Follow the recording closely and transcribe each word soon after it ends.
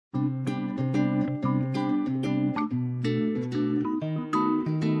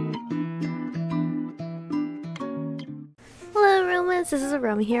this is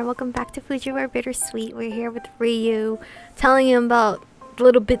Aromie here. Welcome back to Fujiwara Bittersweet. We're here with Ryu, telling him about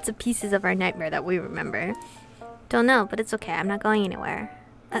little bits and pieces of our nightmare that we remember. Don't know, but it's okay. I'm not going anywhere.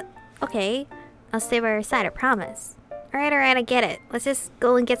 Okay. I'll stay by your side, I promise. Alright, I get it. Let's just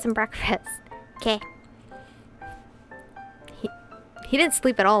go and get some breakfast. Okay. He didn't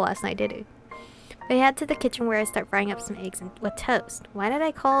sleep at all last night, did he? We head to the kitchen where I start frying up some eggs with toast. Why did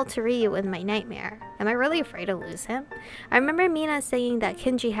I call to Ryu in my nightmare? Am I really afraid to lose him? I remember Mina saying that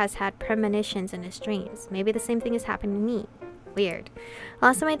Kenji has had premonitions in his dreams. Maybe the same thing is happening to me. Weird.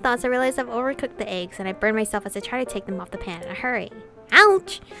 Lost in my thoughts, I realized I've overcooked the eggs and I burned myself as I try to take them off the pan in a hurry.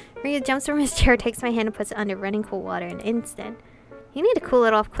 Ouch! Ryu jumps from his chair, takes my hand and puts it under running cool water in an instant. You need to cool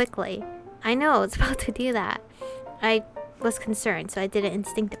it off quickly. I know, I was about to do that. I was concerned, so I did it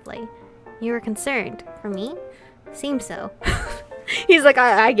instinctively. You were concerned. For me? Seems so. He's like,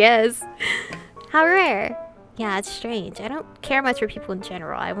 I guess. How rare. Yeah, it's strange. I don't care much for people in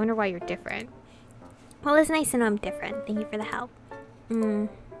general. I wonder why you're different. Well, it's nice to know I'm different. Thank you for the help.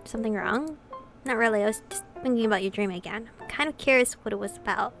 Something wrong? Not really. I was just thinking about your dream again. I'm kind of curious what it was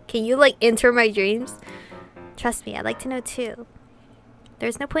about. Can you, like, enter my dreams? Trust me, I'd like to know too.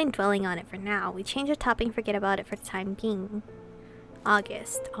 There's no point dwelling on it for now. We change the topic and forget about it for the time being.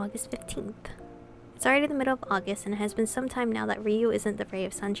 August 15th. It's already the middle of August and it has been some time now that Ryu isn't the ray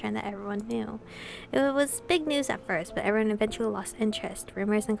of sunshine that everyone knew. It was big news at first, but everyone eventually lost interest.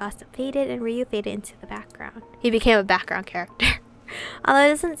 Rumors and gossip faded and Ryu faded into the background. He became a background character. Although it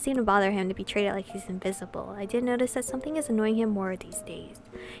doesn't seem to bother him to be treated like he's invisible, I did notice that something is annoying him more these days.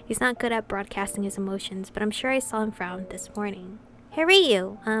 He's not good at broadcasting his emotions, but I'm sure I saw him frown this morning. Hey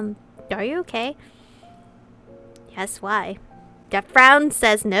Ryu, are you okay? Yes, why? That frown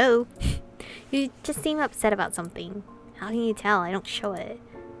says no. You just seem upset about something. How can you tell? I don't show it.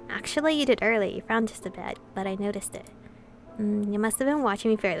 Actually, you did earlier. You frowned just a bit, but I noticed it. You must have been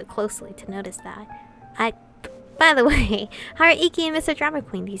watching me fairly closely to notice that. By the way, how are Iki and Mr. Drama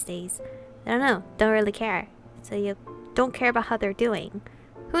Queen these days? I don't know. Don't really care. So you don't care about how they're doing.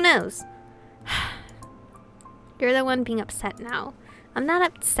 Who knows? You're the one being upset now. I'm not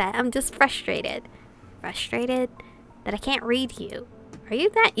upset. I'm just frustrated. Frustrated? That I can't read you. Are you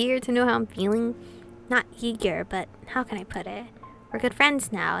that eager to know how I'm feeling? Not eager, but how can I put it? We're good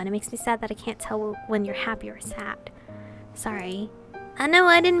friends now, and it makes me sad that I can't tell when you're happy or sad. Sorry. I know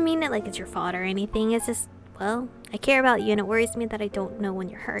I didn't mean it like it's your fault or anything. It's just, well, I care about you and it worries me that I don't know when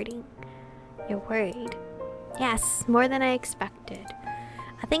you're hurting. You're worried. Yes, more than I expected.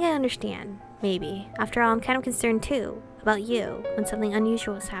 I think I understand, maybe. After all, I'm kind of concerned too, about you, when something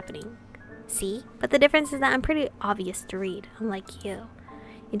unusual is happening. See? But the difference is that I'm pretty obvious to read, unlike you.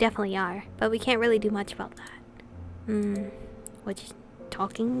 You definitely are, but we can't really do much about that. Would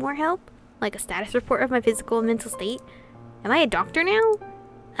talking more help? Like a status report of my physical and mental state? Am I a doctor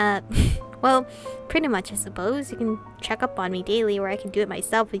now? Well, pretty much I suppose. You can check up on me daily, or I can do it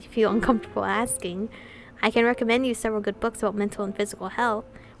myself if you feel uncomfortable asking. I can recommend you several good books about mental and physical health.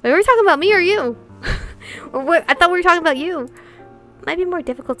 Wait, were we talking about me or you? Or what? I thought we were talking about you. Might be more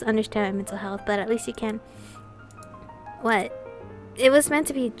difficult to understand my mental health, but at least you can. What? It was meant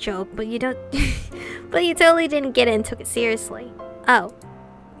to be a joke, but you don't. But you totally didn't get it and took it seriously. Oh,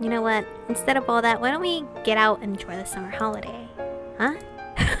 you know what? Instead of all that, why don't we get out and enjoy the summer holiday? Huh?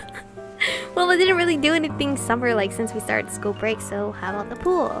 Well, we didn't really do anything summer like since we started school break, so how about the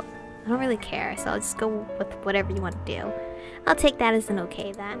pool? I don't really care, so I'll just go with whatever you want to do. I'll take that as an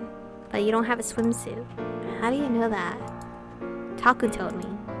okay then. But you don't have a swimsuit. How do you know that? Taku told me.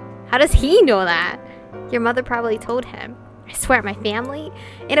 How does he know that? Your mother probably told him. I swear, my family?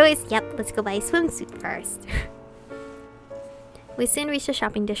 Anyways, yep, let's go buy a swimsuit first. We soon reached the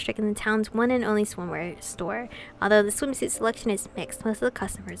shopping district in the town's one and only swimwear store. Although the swimsuit selection is mixed, most of the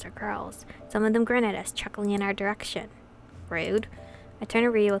customers are girls. Some of them grin at us, chuckling in our direction. Rude. I turn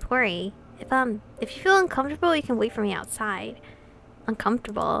to Ryu with worry. If you feel uncomfortable, you can wait for me outside.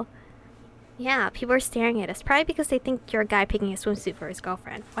 Uncomfortable? Yeah, people are staring at us, probably because they think you're a guy picking a swimsuit for his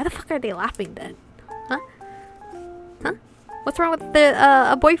girlfriend. Why the fuck are they laughing then? Huh? Huh? What's wrong with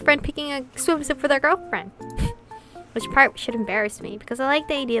a boyfriend picking a swimsuit for their girlfriend? Which part should embarrass me, because I like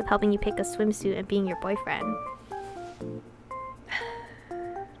the idea of helping you pick a swimsuit and being your boyfriend.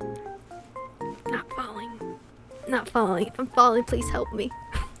 Not falling. Not falling. If I'm falling, please help me.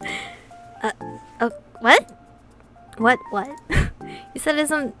 What? What? You said it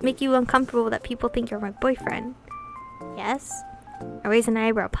doesn't make you uncomfortable that people think you're my boyfriend. Yes? I raised an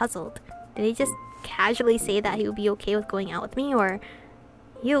eyebrow, puzzled. Did he just casually say that he would be okay with going out with me, or...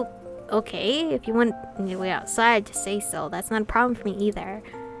 You okay? If you want your way outside, just say so. That's not a problem for me either.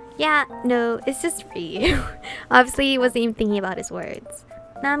 Yeah, no, it's just for you. Obviously, he wasn't even thinking about his words.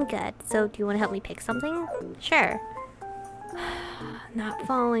 No, I'm good. So, do you want to help me pick something? Sure. Not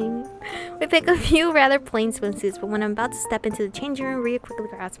falling. We pick a few rather plain swimsuits, but when I'm about to step into the changing room, Ryu quickly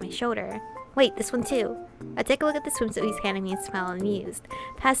grabs my shoulder. Wait, this one too. I take a look at the swimsuit he's handing me and smile amused.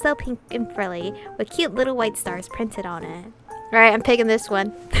 Pastel pink and frilly, with cute little white stars printed on it. Alright, I'm picking this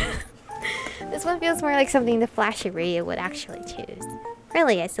one. This one feels more like something the flashy Ryu would actually choose.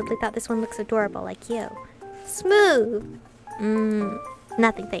 Really, I simply thought this one looks adorable like you. Smooth!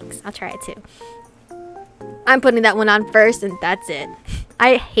 Nothing, thanks. I'll try it too. I'm putting that one on first and that's it.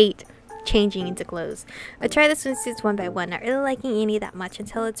 I hate changing into clothes. I try the swimsuits one by one, not really liking any that much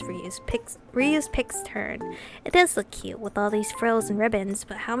until it's Ryu's pick's turn. It does look cute with all these frills and ribbons,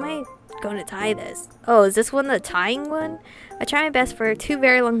 but how am I going to tie this? Oh, is this one the tying one? I try my best for 2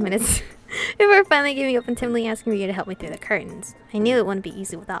 very long minutes before finally giving up and timidly asking Ryu to help me through the curtains. I knew it wouldn't be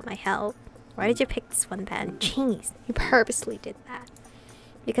easy without my help. Why did you pick this one then? Jeez, you purposely did that.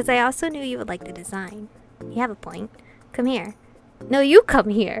 Because I also knew you would like the design. You have a point. Come here. No, you come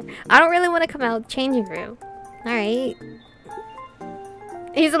here. I don't really want to come out of the changing room. Alright.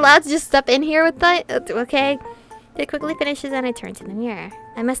 He's allowed to just step in here with that? Okay. It quickly finishes and I turn to the mirror.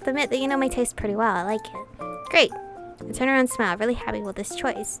 I must admit that you know my taste pretty well. I like it. Great. I turn around and smile, really happy with this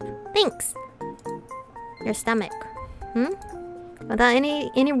choice. Thanks. Your stomach. Without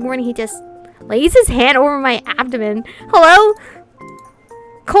any warning, he just lays his hand over my abdomen. Hello?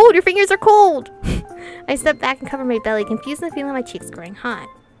 Cold, your fingers are cold. I step back and cover my belly, confused and feeling my cheeks growing hot.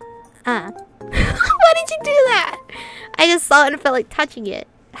 Why did you do that? I just saw it and felt like touching it.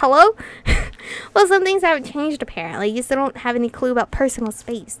 Hello? Well, some things haven't changed apparently. You still don't have any clue about personal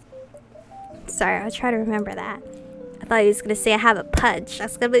space. Sorry, I'll try to remember that. I thought he was gonna say I have a pudge.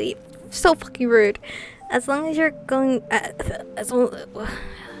 That's gonna be so fucking rude. As long as you're going, as long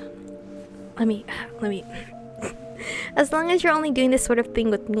as you're only doing this sort of thing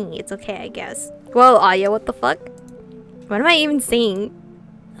with me, it's okay, I guess. Whoa, Aya, what the fuck? What am I even saying?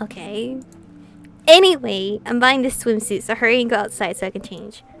 Okay. Anyway, I'm buying this swimsuit, so hurry and go outside so I can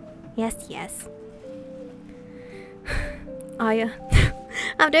change. Yes, yes. Aya.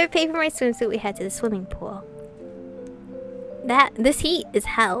 After I pay for my swimsuit, we head to the swimming pool. This heat is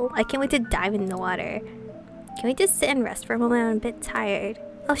hell. I can't wait to dive in the water. Can we just sit and rest for a moment? I'm a bit tired.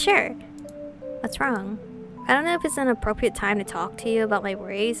 Oh, sure. What's wrong? I don't know if it's an appropriate time to talk to you about my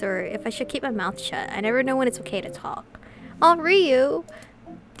worries or if I should keep my mouth shut. I never know when it's okay to talk. Oh, Ryu!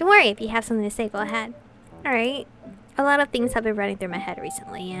 Don't worry, if you have something to say, go ahead. Alright. A lot of things have been running through my head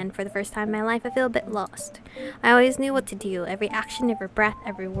recently, and for the first time in my life, I feel a bit lost. I always knew what to do. Every action, every breath,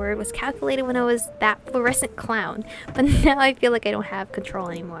 every word was calculated when I was that fluorescent clown. But now I feel like I don't have control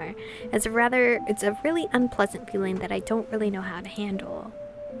anymore. It's a really unpleasant feeling that I don't really know how to handle.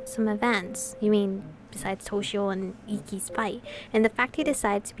 Some events. You mean besides Toshio and Iki's fight, and the fact he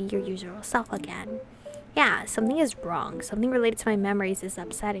decided to be your usual self again. Yeah, something is wrong. Something related to my memories is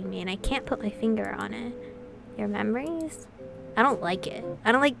upsetting me, and I can't put my finger on it. Your memories? I don't like it.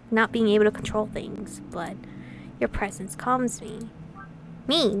 I don't like not being able to control things, but your presence calms me.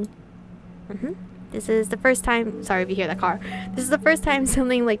 Me? This is the first time— sorry if you hear that car. This is the first time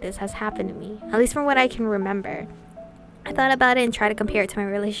something like this has happened to me, at least from what I can remember. I thought about it and tried to compare it to my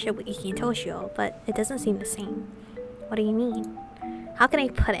relationship with Iki and Toshio, but it doesn't seem the same. What do you mean? How can I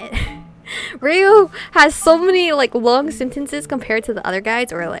put it? Ryu has so many like long sentences compared to the other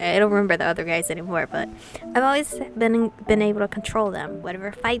guys, or like, I don't remember the other guys anymore, but I've always been able to control them.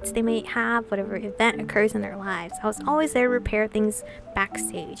 Whatever fights they may have, whatever event occurs in their lives, I was always there to repair things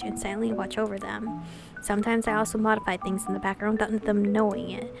backstage and silently watch over them. Sometimes I also modified things in the background without them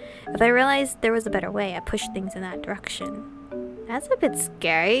knowing it. If I realized there was a better way, I pushed things in that direction. That's a bit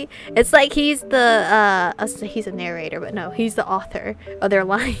scary. It's like he's the he's a narrator, but no, he's the author of their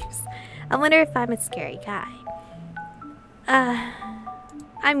lives. I wonder if I'm a scary guy.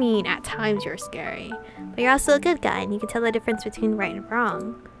 I mean, at times you're scary, but you're also a good guy, and you can tell the difference between right and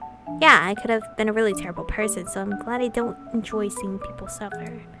wrong. Yeah, I could have been a really terrible person, so I'm glad I don't enjoy seeing people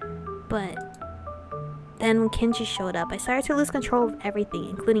suffer. But then when Kenji showed up, I started to lose control of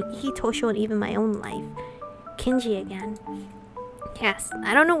everything, including Iki, Toshio, and even my own life. Kenji again. Yes,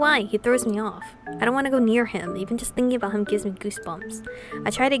 I don't know why, he throws me off. I don't want to go near him, even just thinking about him gives me goosebumps.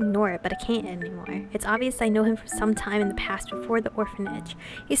 I try to ignore it, but I can't anymore. It's obvious I know him from some time in the past before the orphanage.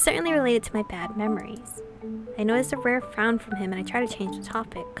 He's certainly related to my bad memories. I noticed a rare frown from him and I try to change the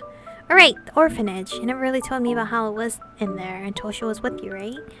topic. Alright, the orphanage. You never really told me about how it was in there, and Toshio was with you,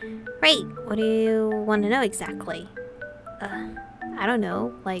 right? Right, what do you want to know exactly? I don't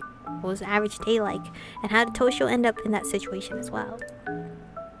know, like, what was the average day like? And how did Toshio end up in that situation as well?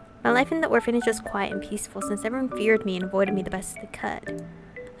 My life in the orphanage was quiet and peaceful since everyone feared me and avoided me the best they could.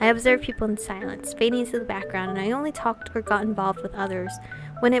 I observed people in silence, fading into the background, and I only talked or got involved with others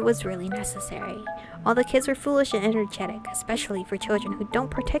when it was really necessary. All the kids were foolish and energetic, especially for children who don't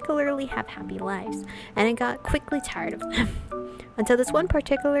particularly have happy lives, and I got quickly tired of them. Until this one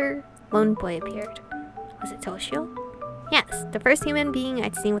particular lone boy appeared. Was it Toshio? Yes, the first human being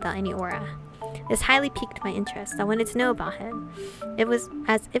I'd seen without any aura. This highly piqued my interest. I wanted to know about him. It was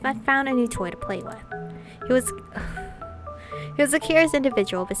as if I found a new toy to play with. He was a curious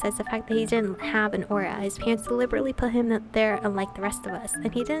individual. Besides the fact that he didn't have an aura, his parents deliberately put him there unlike the rest of us,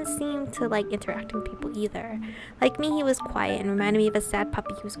 and he didn't seem to like interacting with people either. Like me, he was quiet and reminded me of a sad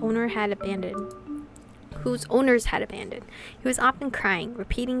puppy whose owners had abandoned. He was often crying,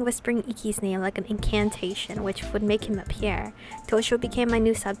 repeating, whispering Iki's name like an incantation, which would make him appear. Toshio became my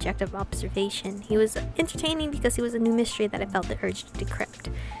new subject of observation. He was entertaining because he was a new mystery that I felt the urge to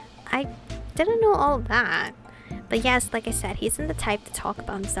decrypt. I didn't know all that. But yes, like I said, he isn't the type to talk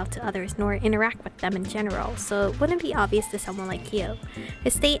about himself to others nor interact with them in general, so it wouldn't be obvious to someone like you.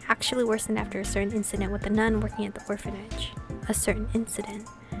 His state actually worsened after a certain incident with a nun working at the orphanage. A certain incident.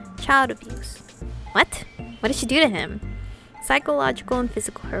 Child abuse. What? What did she do to him? Psychological and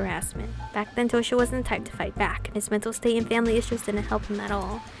physical harassment. Back then, Toshio wasn't the type to fight back, and his mental state and family issues didn't help him at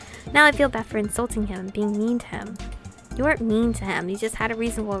all. Now I feel bad for insulting him and being mean to him. You weren't mean to him, you just had a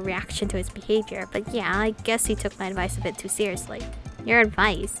reasonable reaction to his behavior, but yeah, I guess you took my advice a bit too seriously. Your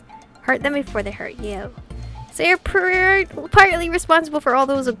advice? Hurt them before they hurt you. So you're partly responsible for all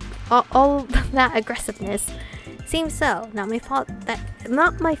that aggressiveness. Seems so. Not my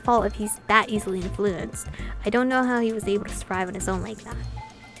fault if he's that easily influenced. I don't know how he was able to survive on his own like that.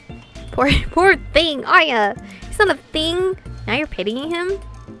 Poor thing, Aya! He's not a thing! Now you're pitying him?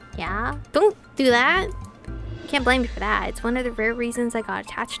 Yeah? Don't do that! Can't blame you for that. It's one of the rare reasons I got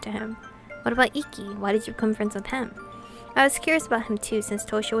attached to him. What about Iki? Why did you become friends with him? I was curious about him too, since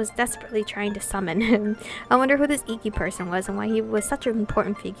Toshio was desperately trying to summon him. I wonder who this Iki person was and why he was such an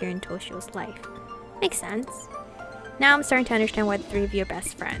important figure in Toshio's life. Makes sense. Now I'm starting to understand why the three of you are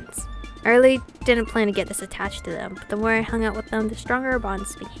best friends. I really didn't plan to get this attached to them, but the more I hung out with them, the stronger our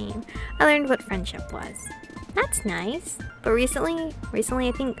bonds became. I learned what friendship was. That's nice. But recently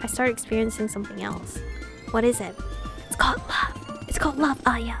I think I started experiencing something else. What is it? It's called love. It's called love,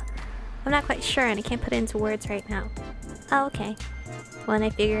 Aya. I'm not quite sure and I can't put it into words right now. Oh, okay. When I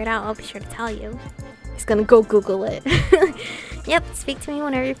figure it out, I'll be sure to tell you. He's gonna go Google it. Yep, speak to me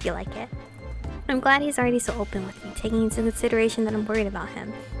whenever you feel like it. I'm glad he's already so open with me, taking into consideration that I'm worried about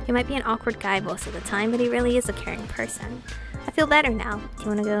him. He might be an awkward guy most of the time, but he really is a caring person. I feel better now. Do you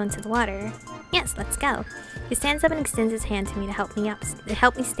want to go into the water? Yes, let's go. He stands up and extends his hand to me to help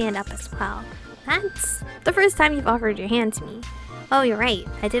me stand up as well. That's the first time you've offered your hand to me. Oh, you're right.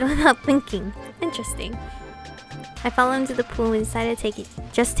 I did it without thinking. Interesting. I fell into the pool and decided to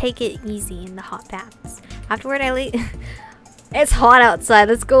just take it easy in the hot baths. Afterward, I lay... It's hot outside.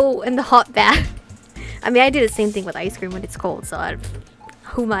 Let's go in the hot bath. I mean, I do the same thing with ice cream when it's cold, so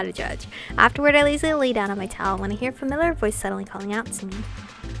who am I to judge? Afterward, I lazily lay down on my towel when I hear a familiar voice suddenly calling out to me.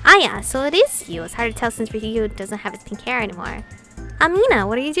 Aya, so it is you. It's hard to tell since Ryu doesn't have his pink hair anymore. Amina,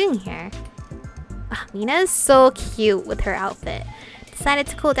 what are you doing here? Amina is so cute with her outfit. Decided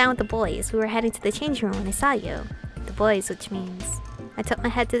to cool down with the boys. We were heading to the changing room when I saw you. The boys, which means... I took my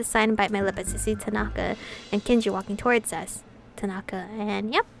head to the side and bite my lip as I see Tanaka and Kinji walking towards us. Tanaka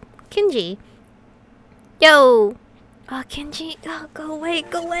and... yep, Kinji. Yo! Oh, Kinji. Oh, go away,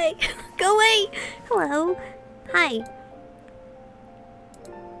 go away. Go away! Hello. Hi.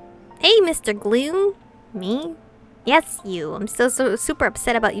 Hey, Mr. Gloom. Me? Yes, you. I'm still so super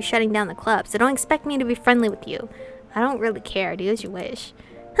upset about you shutting down the club, so don't expect me to be friendly with you. I don't really care. Do as you wish.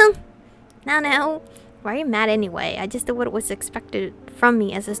 Now. Why are you mad anyway? I just did what was expected from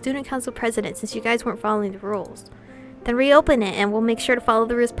me as a student council president since you guys weren't following the rules. Then reopen it and we'll make sure to follow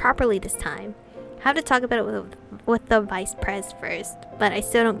the rules properly this time. I have to talk about it with the vice pres first, but I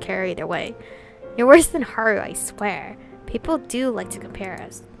still don't care either way. You're worse than Haru, I swear. People do like to compare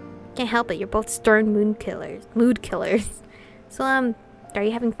us. Can't help it, you're both stern mood killers. So, are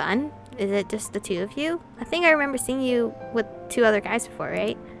you having fun? Is it just the two of you? I think I remember seeing you with two other guys before,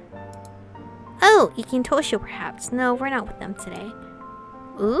 right? Oh, Iki and Toshio perhaps. No, we're not with them today.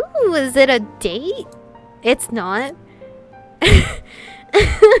 Ooh, is it a date? It's not.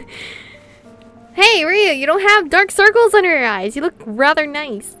 Hey, Ryu, you don't have dark circles under your eyes. You look rather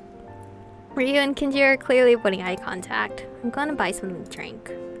nice. Ryu and Kinji are clearly putting eye contact. I'm gonna buy something to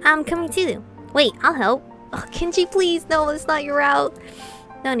drink. I'm coming too. Wait, I'll help. Oh, Kinji, please. No, it's not your route.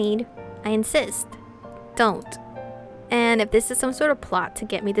 No need. I insist. Don't. And if this is some sort of plot to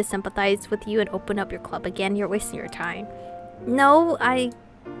get me to sympathize with you and open up your club again, you're wasting your time. No,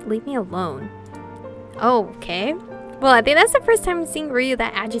 leave me alone. Oh, okay. Well, I think that's the first time I'm seeing Ryu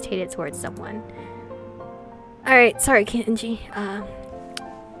that agitated towards someone. Alright, sorry Kenji.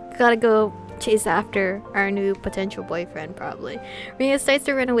 Gotta go chase after our new potential boyfriend, probably. Ryu starts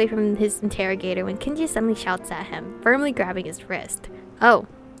to run away from his interrogator when Kenji suddenly shouts at him, firmly grabbing his wrist. Oh.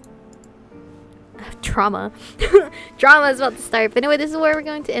 Drama. Drama is about to start. But anyway, this is where we're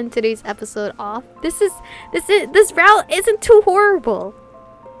going to end today's episode off. This route isn't too horrible.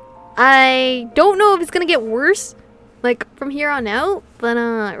 I don't know if it's gonna get worse, like, from here on out. But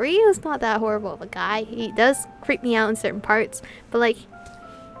Ryu's not that horrible of a guy. He does creep me out in certain parts, but like,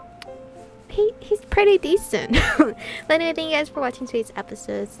 he's pretty decent. But anyway, thank you guys for watching today's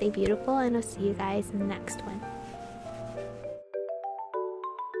episode. Stay beautiful, and I'll see you guys in the next one.